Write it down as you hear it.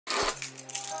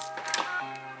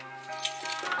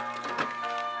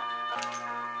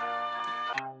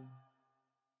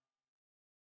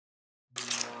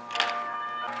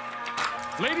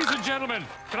Ladies and gentlemen,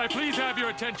 can I please have your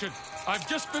attention? I've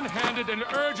just been handed an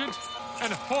urgent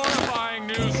and horrifying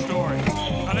news story.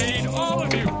 And I need all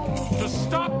of you to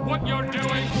stop what you're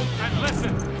doing and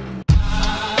listen.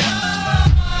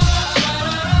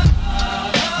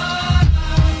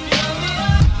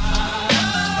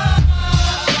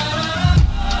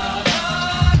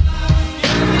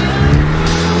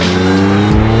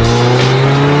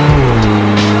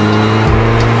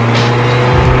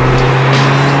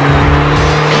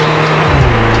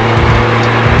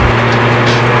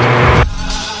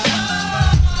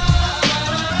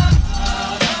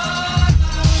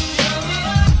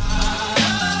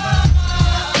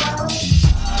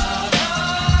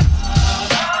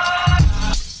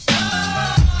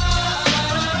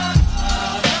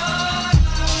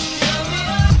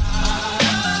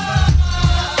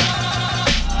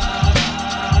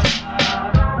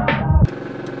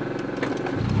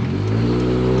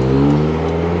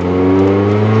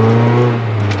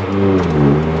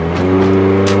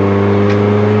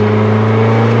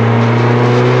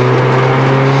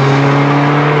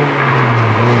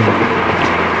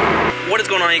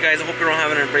 Guys, I hope you're all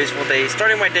having an embraceful day.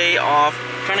 Starting my day off,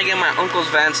 trying to get my uncle's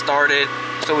van started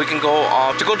so we can go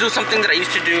off to go do something that I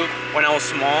used to do when I was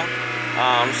small.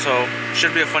 So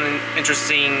should be a fun and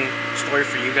interesting story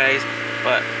for you guys,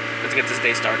 but let's get this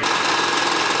day started.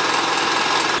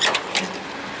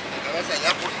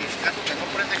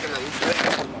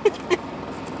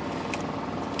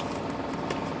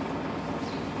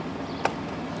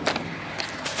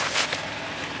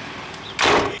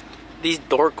 These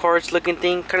door cards looking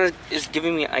thing kind of is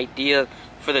giving me an idea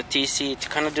for the TC to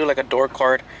kind of do like a door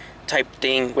card type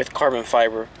thing with carbon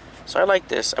fiber. So I like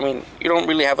this. I mean, you don't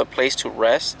really have a place to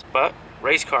rest, but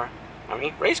race car.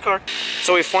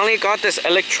 So we finally got this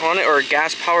electronic or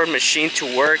gas powered machine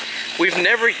to work. We've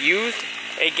never used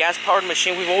a gas powered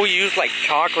machine. We've always used like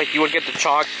chalk, like you would get the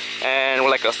chalk and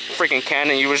with like a freaking can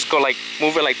and you would just go like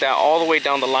move it like that all the way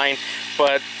down the line.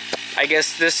 But I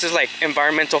guess this is like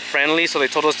environmental friendly, so they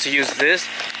told us to use this,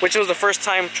 which was the first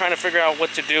time trying to figure out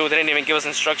what to do. They didn't even give us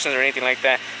instructions or anything like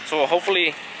that. So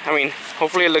hopefully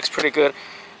it looks pretty good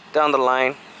down the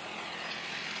line.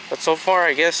 But so far,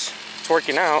 I guess it's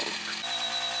working out.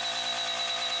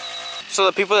 So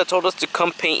the people that told us to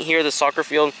come paint here, the soccer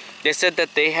field, they said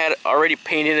that they had already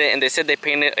painted it, and they said they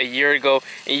painted it a year ago.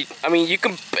 And I mean, you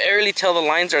can barely tell the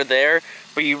lines are there,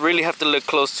 but you really have to look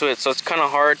close to it. So it's kind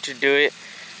of hard to do it.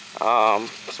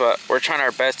 So we're trying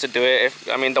our best to do it.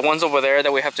 I mean, the ones over there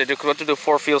that we have to do, because we have to do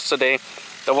 4 fields today.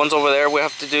 The ones over there we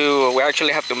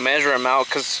actually have to measure them out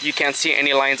because you can't see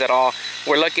any lines at all.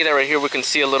 We're lucky that right here we can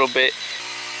see a little bit.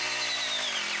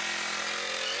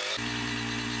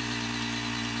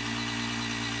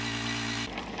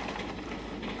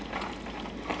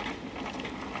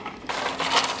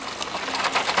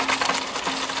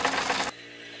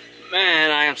 Man,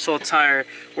 I am so tired.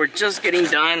 We're just getting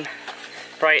done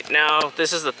right now.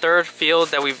 This is the 3rd field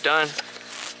that we've done.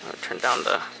 I'll turn down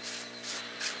the...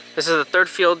 This is the 3rd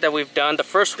field that we've done. The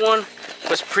first one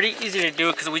was pretty easy to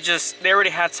do because they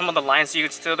already had some of the lines, so you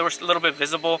could still, they were a little bit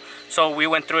visible, so we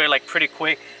went through it like pretty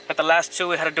quick. But the last 2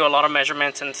 we had to do a lot of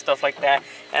measurements and stuff like that.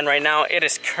 And right now it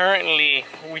is currently,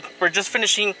 we're just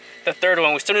finishing the 3rd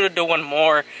one. We still need to do 1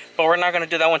 more, but we're not going to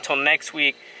do that one until next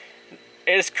week.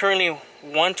 It is currently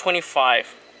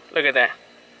 125. Look at that.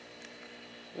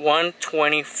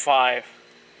 125,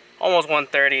 almost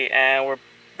 130, and we're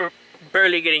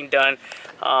barely getting done.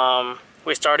 I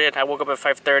woke up at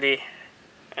 5:30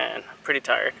 and I'm pretty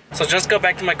tired. So just got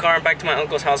back to my car and back to my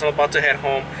uncle's house. I'm about to head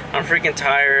home. I'm freaking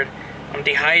tired. I'm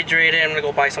dehydrated. I'm gonna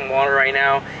go buy some water right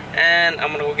now, and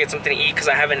I'm gonna go get something to eat because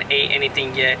I haven't ate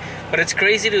anything yet. But it's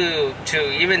crazy to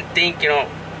even think, you know,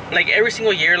 like every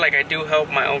single year, like I do help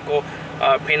my uncle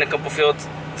paint a couple fields.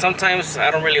 Sometimes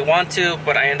I don't really want to,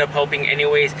 but I end up helping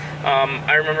anyways.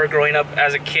 I remember growing up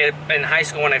as a kid in high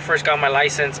school when I first got my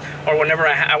license, or whenever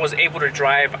I was able to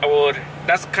drive,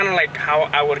 that's kind of like how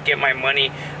I would get my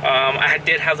money. I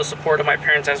did have the support of my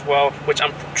parents as well, which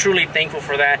I'm truly thankful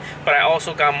for that. But I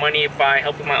also got money by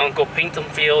helping my uncle paint some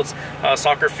fields,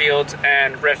 soccer fields,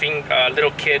 and reffing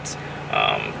little kids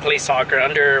play soccer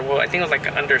under, well, I think it was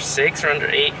like under 6 or under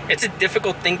 8. It's a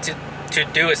difficult thing to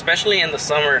do, especially in the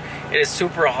summer. It is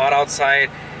super hot outside.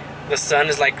 The sun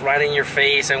is like right in your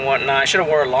face and whatnot. I should have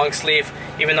wore a long sleeve,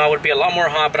 even though it would be a lot more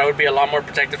hot, but I would be a lot more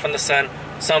protected from the sun.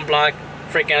 Sunblock,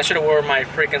 freaking, I should have wore my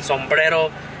freaking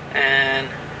sombrero, and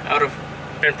I would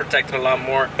have been protected a lot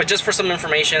more. But just for some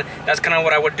information, that's kind of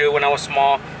what I would do when I was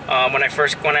small. When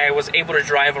I was able to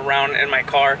drive around in my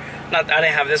car. I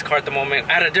didn't have this car at the moment.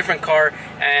 I had a different car,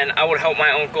 and I would help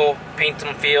my uncle paint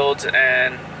some fields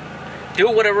and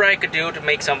do whatever I could do to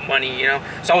make some money, you know.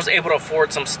 So I was able to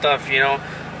afford some stuff, you know,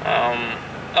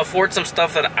 afford some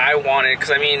stuff that I wanted.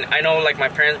 Because I mean, I know like my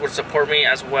parents would support me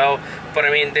as well, but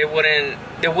I mean, they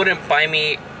wouldn't buy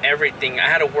me everything. I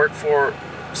had to work for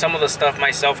some of the stuff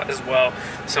myself as well.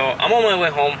 So I'm on my way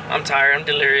home. I'm tired, I'm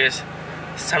delirious.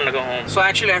 It's time to go home. So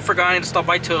actually I forgot to stop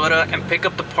by Toyota and pick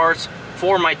up the parts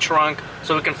for my trunk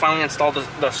so we can finally install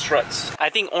the struts. I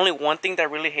think only one thing that I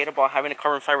really hate about having a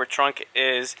carbon fiber trunk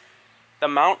is the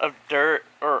amount of dirt,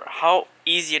 or how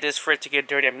easy it is for it to get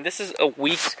dirty. I mean, this is a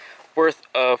week's worth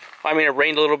of, I mean, it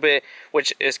rained a little bit,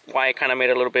 which is why it kind of made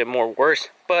it a little bit more worse.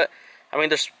 But I mean,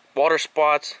 there's water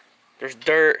spots, there's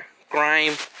dirt,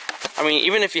 grime. I mean,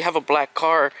 even if you have a black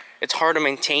car, it's hard to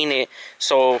maintain it.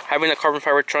 So having a carbon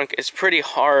fiber trunk is pretty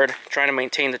hard trying to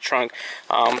maintain the trunk.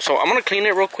 So I'm gonna clean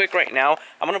it real quick right now.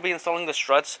 I'm gonna be installing the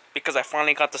struts because I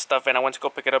finally got the stuff in. I went to go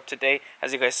pick it up today,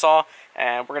 as you guys saw,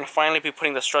 and we're gonna finally be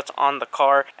putting the struts on the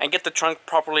car and get the trunk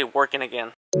properly working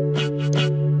again.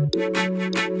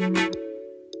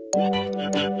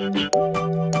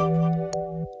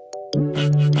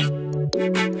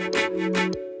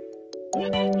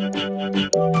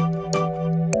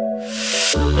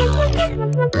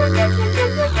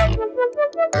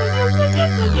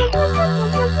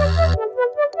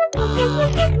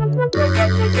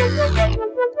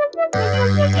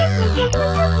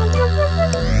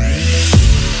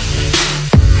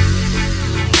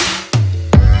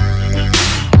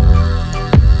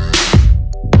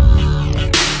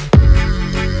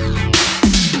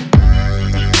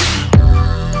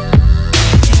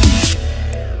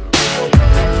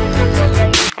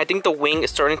 I think the wing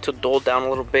is starting to dull down a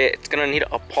little bit. It's gonna need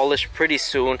a polish pretty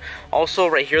soon. Also,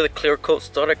 right here, the clear coat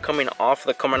started coming off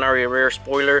the Comanari rear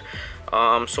spoiler.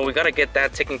 So we gotta get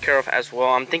that taken care of as well.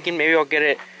 I'm thinking maybe I'll get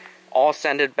it all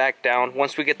sanded back down.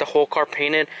 Once we get the whole car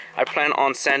painted, I plan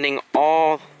on sanding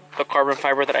all the carbon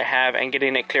fiber that I have and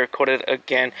getting it clear coated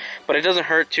again. But it doesn't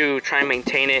hurt to try and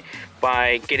maintain it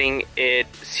by getting it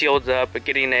sealed up,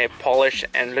 getting it polished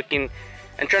and looking,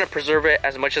 and trying to preserve it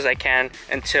as much as I can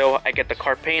until I get the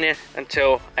car painted,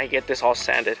 until I get this all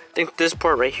sanded. I think this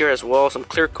part right here as well, some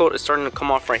clear coat is starting to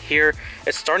come off right here.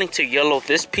 It's starting to yellow.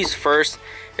 This piece first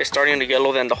is starting to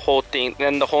yellow, then the whole thing,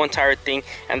 then the whole entire thing.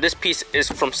 And this piece is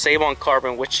from Save on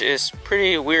Carbon, which is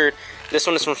pretty weird. This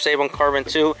one is from Save on Carbon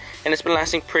too, and it's been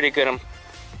lasting pretty good. I'm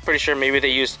pretty sure maybe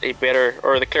they used a better,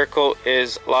 or the clear coat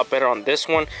is a lot better on this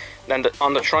one than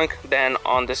on the trunk than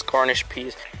on this garnish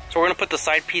piece. So we're gonna put the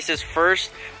side pieces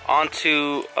first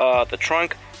onto the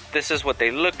trunk. This is what they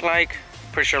look like.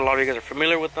 Pretty sure a lot of you guys are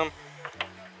familiar with them,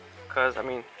 because I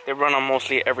mean, they run on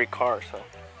mostly every car, so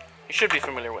you should be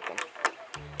familiar with them.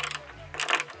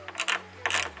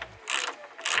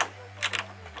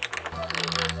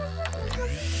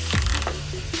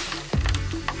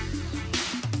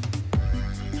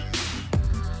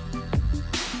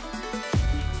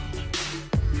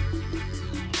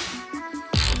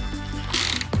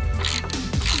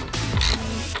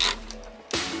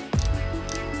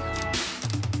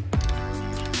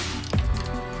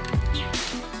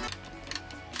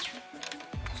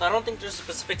 So I don't think there's a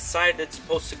specific side that's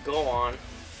supposed to go on.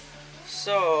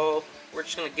 So we're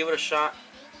just gonna give it a shot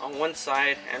on one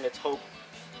side and let's hope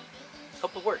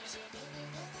it works.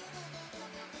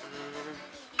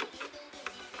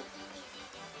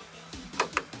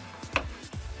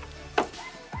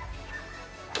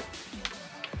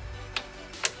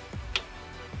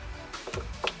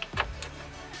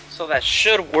 So that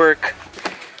should work.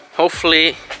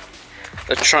 Hopefully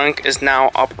the trunk is now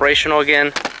operational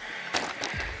again.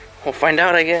 We'll find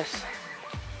out, I guess.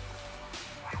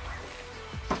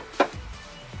 I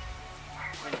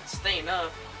mean, it's staying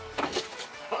up. I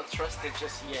don't trust it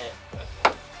just yet, but.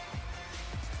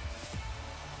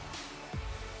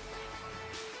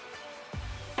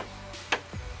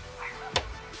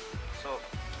 So,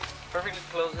 perfectly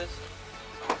closes.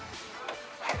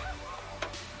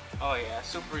 Oh yeah,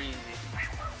 super easy.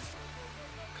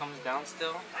 Comes down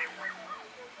still.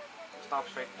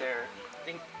 Stops right there. I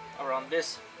think around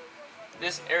this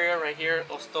area right here,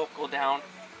 it'll still go down,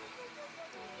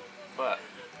 but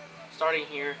starting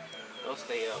here, it'll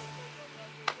stay up.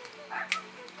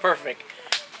 Perfect.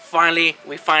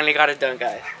 We finally got it done,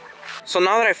 guys. So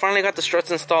now that I finally got the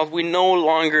struts installed, we no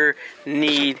longer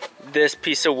need this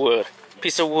piece of wood.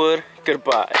 Piece of wood,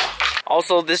 goodbye.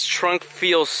 Also, this trunk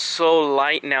feels so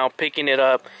light now, picking it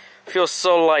up. Feels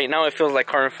so light. Now it feels like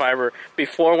carbon fiber.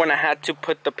 Before, when I had to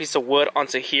put the piece of wood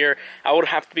onto here, I would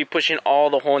have to be pushing all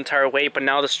the whole entire weight, but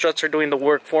now the struts are doing the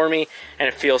work for me, and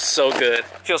it feels so good. It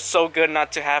feels so good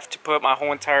not to have to put my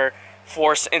whole entire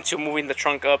force into moving the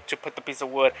trunk up to put the piece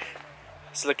of wood.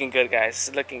 It's looking good, guys.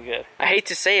 It's looking good. I hate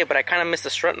to say it, but I kind of miss the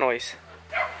strut noise.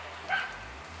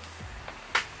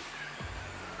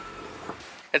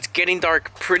 It's getting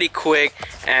dark pretty quick,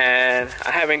 and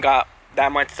I haven't got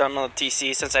that much done on the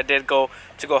TC since I did go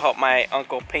help my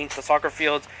uncle paint the soccer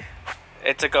fields.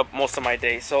 It took up most of my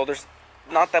day, so there's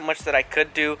not that much that I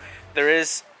could do. There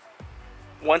is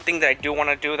one thing that I do want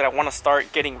to do, that I want to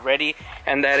start getting ready,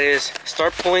 and that is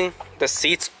start pulling the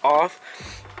seats off.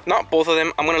 Not both of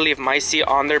them. I'm going to leave my seat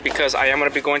on there because I am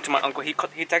going to be going to my uncle. He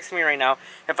texted me right now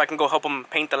if I can go help him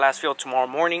paint the last field tomorrow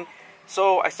morning.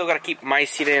 So I still got to keep my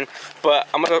seat in, but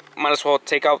might as well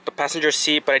take out the passenger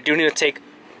seat. But I do need to take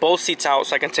both seats out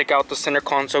so I can take out the center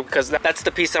console, because that's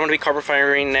the piece I'm going to be carbon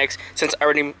fibering next, since I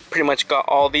already pretty much got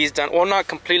all these done. Well, not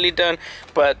completely done,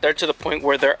 but they're to the point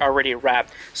where they're already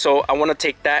wrapped. So I want to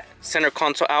take that center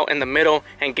console out in the middle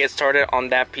and get started on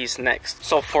that piece next.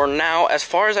 So for now, as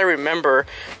far as I remember,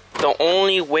 the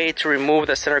only way to remove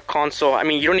the center console, I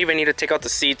mean, you don't even need to take out the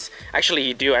seats. Actually,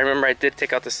 you do. I remember I did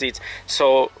take out the seats.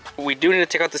 So we do need to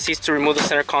take out the seats to remove the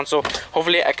center console.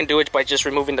 Hopefully I can do it by just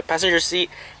removing the passenger seat.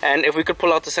 And if we could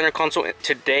pull out the center console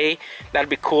today, that'd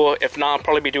be cool. If not, I'll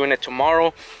probably be doing it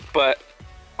tomorrow. But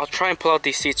I'll try and pull out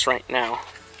these seats right now.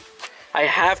 I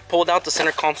have pulled out the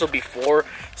center console before,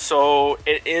 so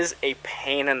it is a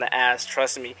pain in the ass.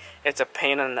 Trust me, it's a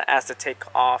pain in the ass to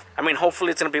take off. I mean,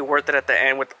 hopefully it's going to be worth it at the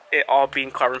end with it all being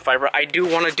carbon fiber. I do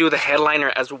want to do the headliner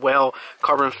as well,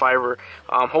 carbon fiber.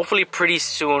 Hopefully pretty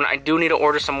soon. I do need to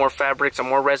order some more fabric, some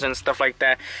more resin, stuff like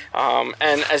that.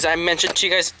 And as I mentioned to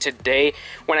you guys today,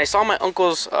 when I saw my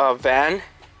uncle's van,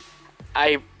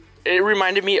 it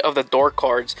reminded me of the door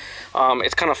cards.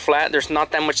 It's kind of flat. There's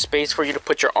not that much space for you to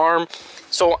put your arm.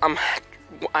 So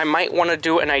I might want to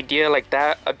do an idea like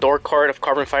that. A door card of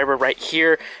carbon fiber right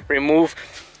here. Remove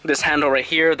this handle right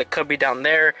here. The cubby down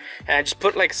there. And just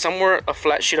put like somewhere a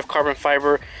flat sheet of carbon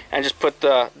fiber. And just put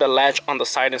the latch on the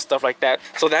side and stuff like that.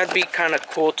 So that'd be kind of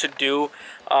cool to do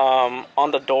on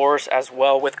the doors as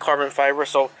well with carbon fiber.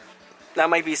 So that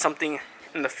might be something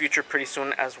in the future pretty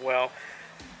soon as well.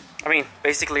 I mean,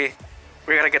 basically,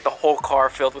 we gotta get the whole car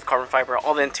filled with carbon fiber,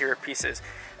 all the interior pieces,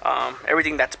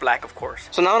 everything that's black, of course.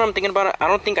 So now that I'm thinking about it, I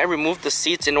don't think I removed the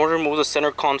seats in order to remove the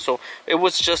center console. It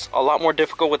was just a lot more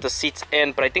difficult with the seats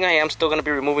in, but I think I am still gonna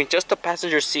be removing just the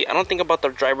passenger seat. I don't think about the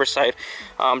driver's side,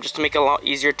 just to make it a lot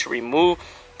easier to remove.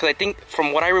 Because I think,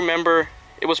 from what I remember,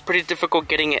 it was pretty difficult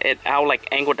getting it out, like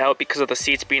angled out, because of the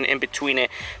seats being in between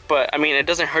it. But I mean, it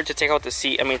doesn't hurt to take out the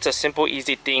seat. I mean, it's a simple,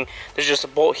 easy thing. There's just a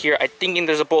bolt here. I'm thinking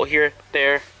there's a bolt here,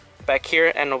 there, back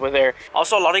here, and over there.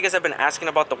 Also, a lot of you guys have been asking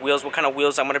about the wheels, what kind of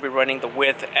wheels I'm going to be running, the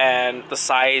width and the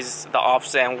size, the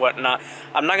offset and whatnot.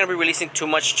 I'm not going to be releasing too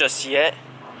much just yet.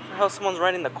 How someone's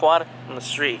riding the quad on the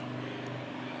street?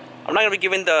 I'm not going to be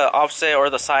giving the offset or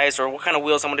the size or what kind of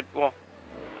wheels I'm going to, well,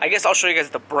 I guess I'll show you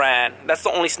guys the brand. That's the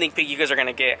only sneak peek you guys are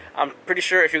gonna get. I'm pretty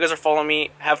sure if you guys are following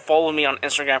me, have followed me on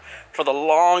Instagram for the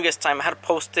longest time, I had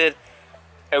posted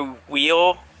a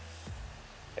wheel.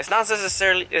 It's not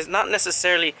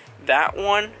necessarily that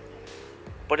one,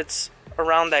 but it's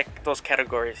around those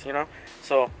categories, you know.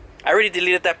 So I already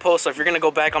deleted that post. So if you're gonna go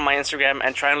back on my Instagram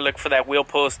and try and look for that wheel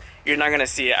post, you're not gonna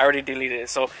see it. I already deleted it.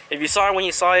 So if you saw it when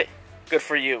you saw it, good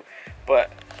for you.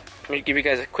 But let me give you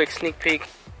guys a quick sneak peek.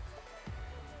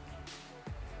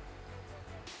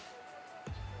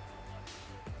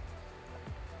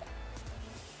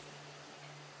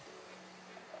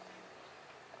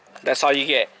 That's all you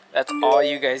get. That's all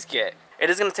you guys get. It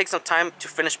is going to take some time to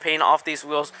finish paying off these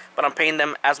wheels, but I'm paying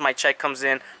them as my check comes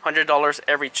in. $100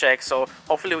 every check. So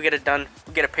hopefully we get it done.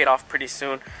 We get it paid off pretty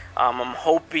soon. I'm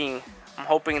hoping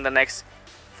in the next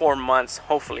 4 months.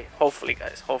 Hopefully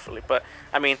guys, hopefully. But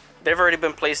I mean, they've already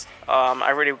been placed. I've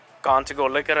already gone to go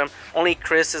look at them. Only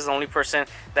Chris is the only person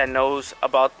that knows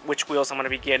about which wheels I'm going to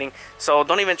be getting. So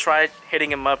don't even try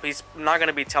hitting him up. He's not going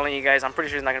to be telling you guys. I'm pretty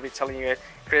sure he's not going to be telling you guys.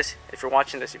 Chris, if you're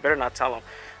watching this, you better not tell him.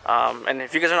 And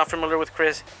if you guys are not familiar with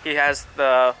Chris, he has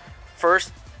the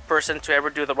first person to ever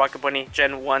do the Rocket Bunny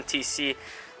Gen 1 TC.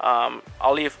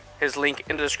 I'll leave his link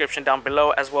in the description down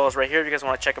below, as well as right here if you guys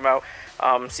want to check him out,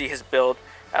 see his build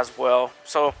as well.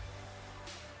 So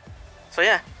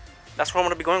yeah, that's what I'm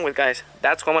going to be going with, guys.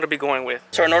 That's what I'm going to be going with.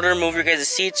 So in order to remove your guys'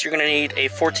 seats, you're going to need a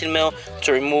 14 mil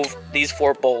to remove these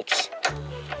 4 bolts.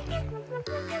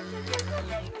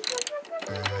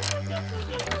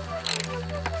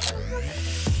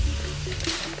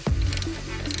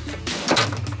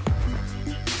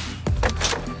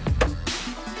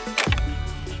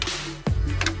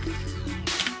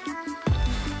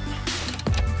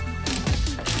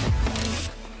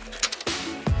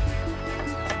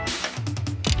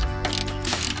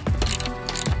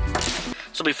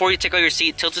 So before you take out your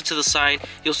seat, tilt it to the side.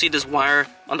 You'll see this wire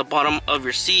on the bottom of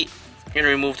your seat. You're gonna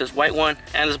remove this white one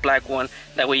and this black one.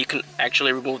 That way you can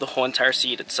actually remove the whole entire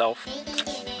seat itself. So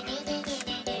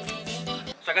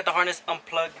I got the harness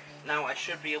unplugged. Now I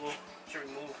should be able to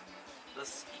remove the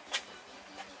seat.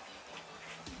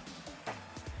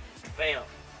 Bam.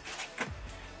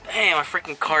 Damn, my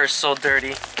freaking car is so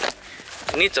dirty.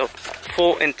 It needs a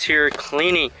full interior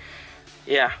cleaning.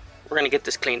 Yeah, we're gonna get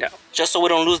this cleaned out. Just so we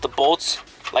don't lose the bolts,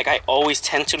 like I always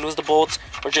tend to lose the bolts,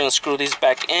 we're gonna screw these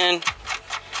back in.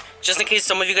 Just in case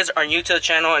some of you guys are new to the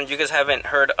channel and you guys haven't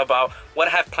heard about what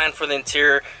I have planned for the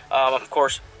interior, of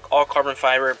course, all carbon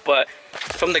fiber, but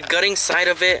from the gutting side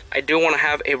of it, I do want to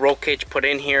have a roll cage put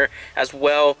in here as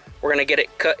well. We're gonna get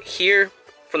it cut here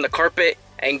from the carpet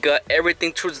and gut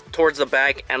everything towards the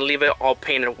back and leave it all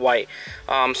painted white.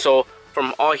 So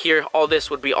from all here, all this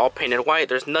would be all painted white.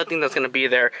 There's nothing that's gonna be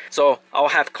there. So I'll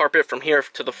have carpet from here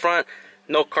to the front,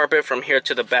 no carpet from here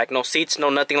to the back, no seats, no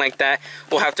nothing like that.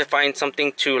 We'll have to find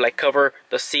something to like cover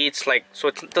the seats, like so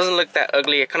it doesn't look that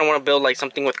ugly. I kind of want to build like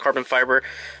something with carbon fiber.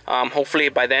 Hopefully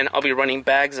by then I'll be running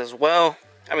bags as well.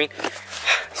 I mean,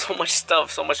 so much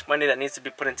stuff, so much money that needs to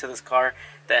be put into this car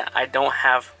that I don't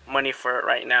have money for it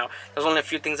right now. There's only a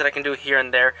few things that I can do here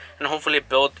and there, and hopefully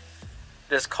build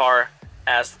this car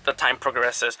as the time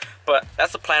progresses. But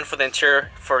that's the plan for the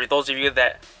interior. For those of you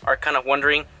that are kind of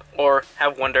wondering or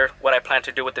have wondered what I plan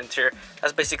to do with the interior,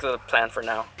 that's basically the plan for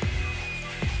now.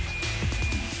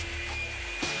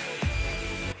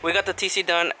 We got the TC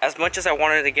done. As much as I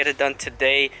wanted to get it done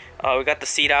today, we got the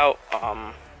seat out.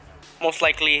 Most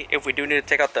likely, if we do need to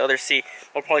take out the other seat,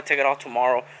 we'll probably take it out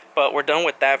tomorrow. But we're done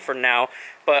with that for now.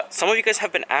 But some of you guys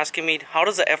have been asking me, how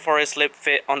does the FRS lip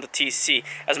fit on the TC?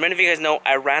 As many of you guys know,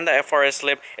 I ran the FRS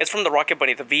lip. It's from the Rocket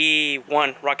Bunny, the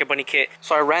V1 Rocket Bunny kit.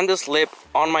 So I ran this lip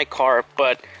on my car,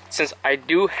 but since I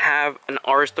do have an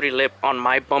RS3 lip on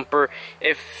my bumper,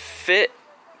 it fit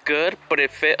good, but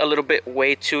it fit a little bit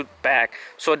way too back.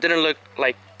 So it didn't look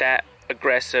like that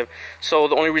aggressive. So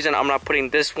the only reason I'm not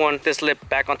putting this lip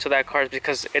back onto that car is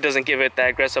because it doesn't give it that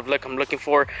aggressive look I'm looking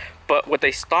for. But with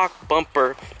a stock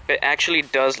bumper, it actually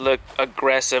does look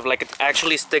aggressive. Like it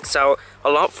actually sticks out a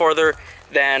lot farther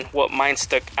than what mine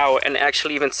stuck out, and it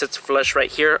actually even sits flush right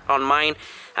here on mine.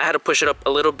 I had to push it up a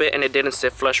little bit and it didn't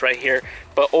sit flush right here.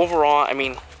 But overall, I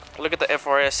mean, look at the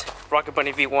FRS Rocket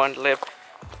Bunny V1 lip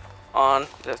on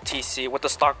the TC with the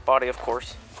stock body, of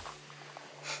course.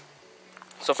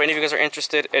 So if any of you guys are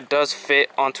interested, it does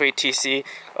fit onto a TC.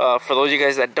 For those of you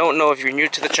guys that don't know, if you're new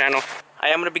to the channel, I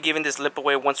am going to be giving this lip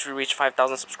away once we reach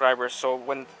 5,000 subscribers. So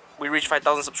when we reach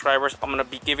 5,000 subscribers, I'm going to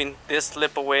be giving this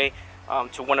lip away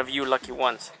to one of you lucky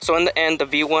ones. So in the end, the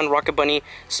V1 Rocket Bunny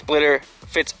splitter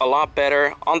fits a lot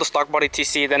better on the stock body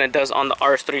TC than it does on the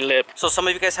RS3 lip. So some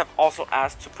of you guys have also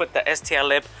asked to put the STI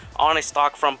lip on a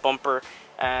stock front bumper,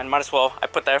 and might as well, I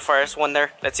put the FRS one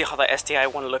there. Let's see how the STI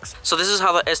one looks. So this is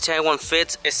how the STI one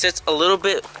fits. It sits a little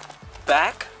bit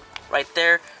back right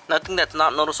there. Nothing that's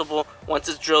not noticeable. Once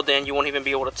it's drilled in, you won't even be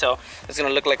able to tell. It's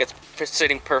gonna look like it's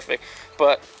sitting perfect.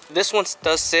 But this one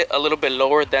does sit a little bit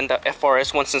lower than the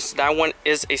FRS one. Since that one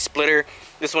is a splitter,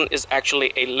 this one is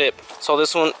actually a lip. So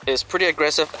this one is pretty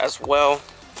aggressive as well.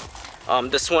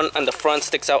 This one on the front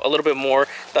sticks out a little bit more.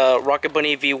 The Rocket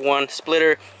Bunny V1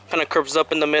 splitter kind of curves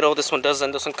up in the middle. This one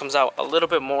doesn't. This one comes out a little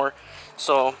bit more.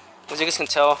 So as you guys can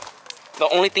tell, the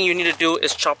only thing you need to do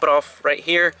is chop it off right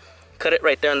here, cut it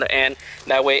right there on the end.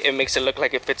 That way it makes it look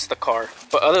like it fits the car.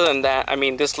 But other than that, I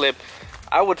mean, this lip,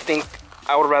 I would think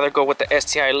I would rather go with the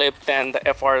STI lip than the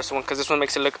FRS one, because this one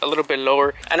makes it look a little bit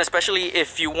lower. And especially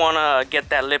if you want to get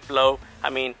that lip low, I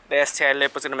mean, the STI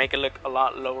lip is going to make it look a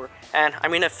lot lower. And I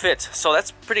mean, it fits. So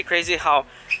that's pretty crazy how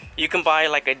you can buy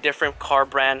like a different car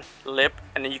brand lip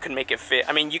and then you can make it fit.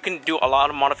 I mean, you can do a lot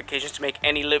of modifications to make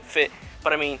any lip fit,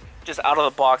 but I mean, just out of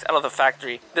the box, out of the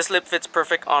factory, this lip fits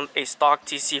perfect on a stock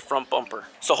TC front bumper.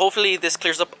 So hopefully this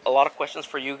clears up a lot of questions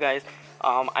for you guys.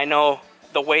 I know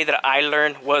the way that I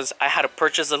learned was I had to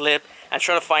purchase a lip and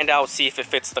try to find out, see if it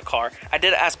fits the car. I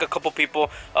did ask a couple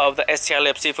people of the STI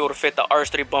lip, see if it would fit the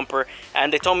RS3 bumper,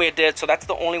 and they told me it did. So that's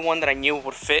the only one that I knew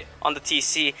would fit on the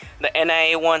TC. The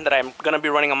NIA one that I'm gonna be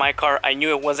running on my car, I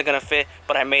knew it wasn't gonna fit,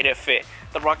 but I made it fit.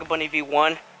 The Rocket Bunny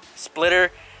V1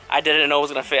 splitter, I didn't know it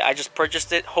was gonna fit. I just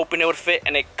purchased it hoping it would fit,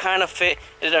 and it kind of fit.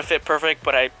 It didn't fit perfect,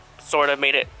 but I sort of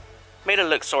made it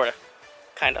look sort of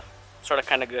kind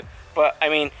of good. But I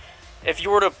mean,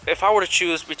 if I were to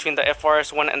choose between the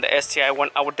FRS one and the STI one,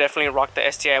 I would definitely rock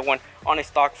the STI one on a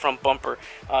stock front bumper.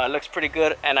 It looks pretty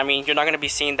good, and I mean, you're not going to be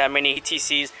seeing that many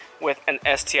TCs with an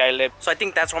STI lip. So I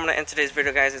think that's where I'm gonna end today's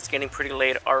video, guys. It's getting pretty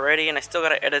late already, and I still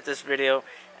gotta edit this video,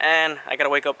 and I gotta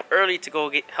wake up early to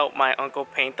go help my uncle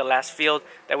paint the last field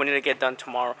that we need to get done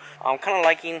tomorrow. I'm kind of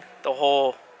liking the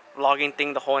whole vlogging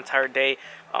thing the whole entire day.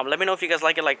 Let me know if you guys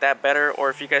like it like that better, or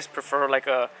if you guys prefer like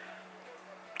a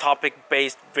topic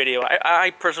based video.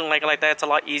 I personally like it like that. It's a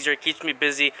lot easier. It keeps me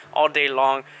busy all day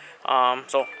long.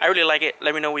 So I really like it.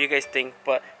 Let me know what you guys think.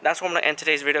 But that's where I'm gonna end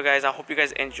today's video, guys. I hope you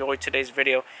guys enjoyed today's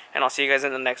video, and I'll see you guys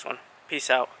in the next one. Peace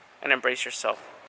out and embrace yourself.